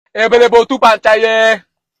Ebelebo Tupanchaye.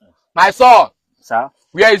 My son. Sir?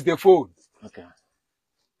 Where is the phone? Okay.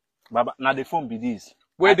 Baba, now the phone be this.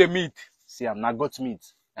 Where the meat? See, I'm not got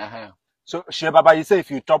meat. Uh-huh. So, Shey Baba, you say if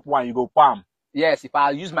you chop one, you go palm. Yes, if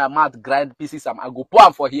I use my mouth grind pieces, I go pour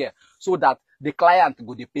am for here so that the client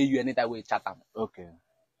go dey pay you anytime we chat am. Okay.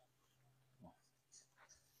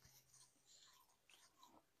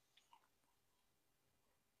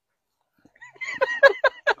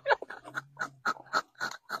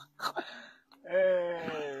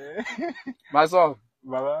 Hey. My son,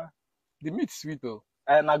 Baba, the meat sweet though.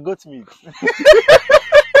 and I got meat.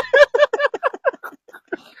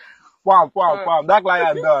 Palm. That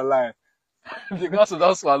client don't lie. The gods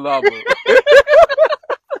don't swallow am.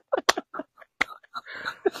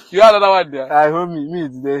 You have another one there? I hope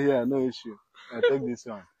meat there here, no issue. I take this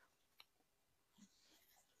one.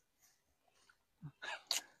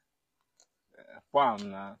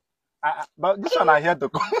 Palm now. But this one I here to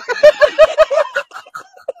come.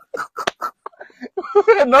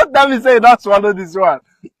 Not tell me say you don't swallow this one.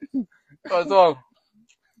 What's wrong?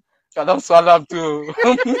 I don't swallow am too.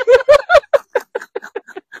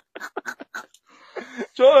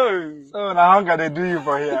 Choy. So now how can they do you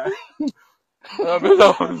for here?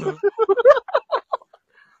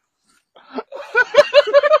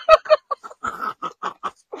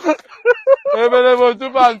 Ebelebo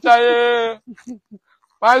Tupanchaye.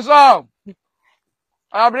 My son,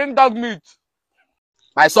 I bring dog meat.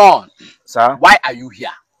 My son, Sir? why are you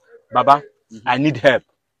here? Baba, I need help.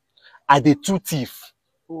 I dey two thief.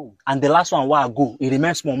 Oh. And the last one where I go, it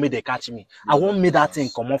remains small, may they catch me. I won't make that thing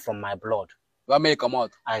come out from my blood. You want me to come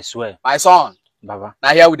out? I swear. My son, Baba.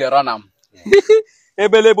 now here with the run am.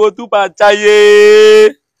 Ebelebo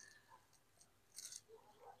Tupanchaye.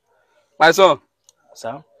 My son,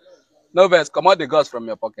 Sir? no verse, come out the guts from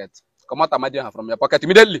your pocket. Come out Amadian from your pocket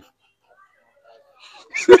immediately.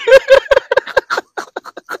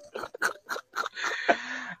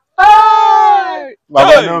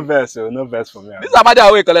 Baba, no verse, no verse for me. This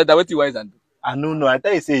Amadian way collect that what you wise and do. I don't know. I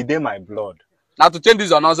tell you, say it in my blood. Now to change this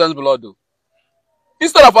your nonsense blood though.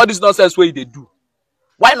 Instead of all this nonsense way they do,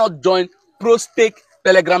 why not join Prostake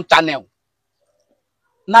Telegram channel?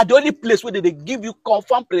 Now the only place where they give you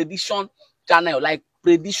confirm prediction channel, like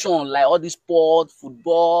prediction, like all this sport,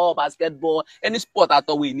 football, basketball, any sport at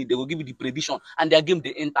all we need, they will give you the prediction and their game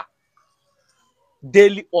they enter.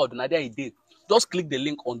 Daily odd, now there it is. Just click the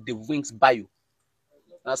link on the Wings bio.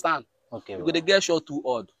 Understand? Okay. You go to get short 2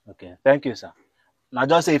 odd. Okay. Thank you, sir. Now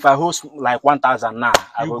just say if I host like 1,000 now,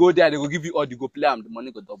 You go there, they will give you odd, you go play them, the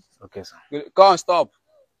money go double. Okay, sir. Come on, stop.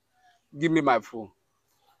 Give me my phone.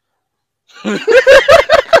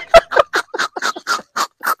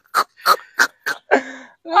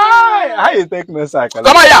 How you take no sack? Come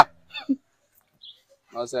on here.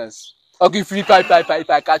 Nonsense. Okay, if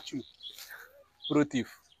I catch you, pro thief,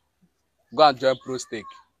 go and join Prostake.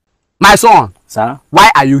 My son, Sir?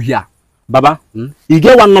 why are you here? Baba, you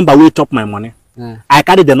get one number where you chop my money. I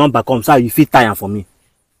carry the number come, so you fit tie am for me.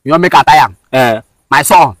 You want make a tire? My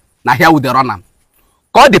son, now here with the runner.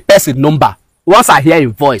 Call the person number. Once I hear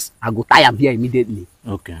your voice, I go tie am here immediately.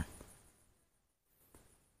 Okay.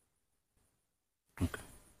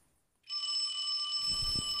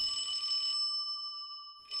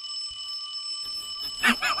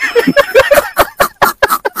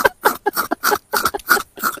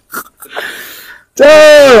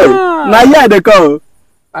 Now here they call.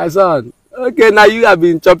 My son, okay, now you have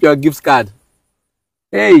been chop your gift card.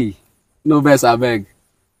 Hey, no verse, I beg.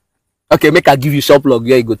 Okay, make I give you shop log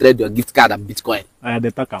where you go trade your gift card and Bitcoin.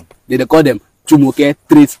 They talk am. They call them Chumoke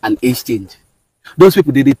Trades and Exchange. Those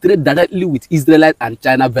people, they trade directly with Israelite and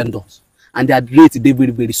China vendors. And their rates, they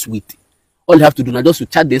very, very sweet. All you have to do now just to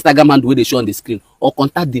chat the Instagram handle where they show on the screen or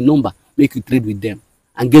contact the number, make you trade with them.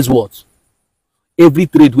 And guess what? Every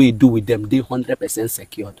trade we do with them, they 100%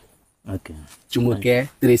 secured. Okay. Chumoke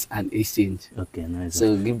Trades and Exchange. Okay, nice.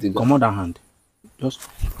 So give the come on that hand. Just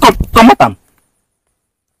come on them.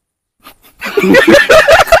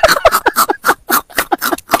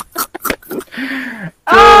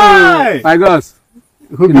 My gosh.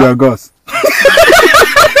 Who be your goss?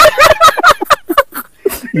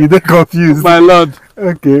 You don't confused. My lord.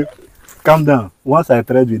 Okay. Calm down. Once I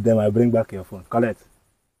trade with them, I bring back your phone. Collect.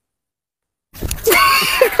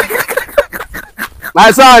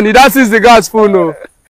 My son, you don't seize the God's phone, no.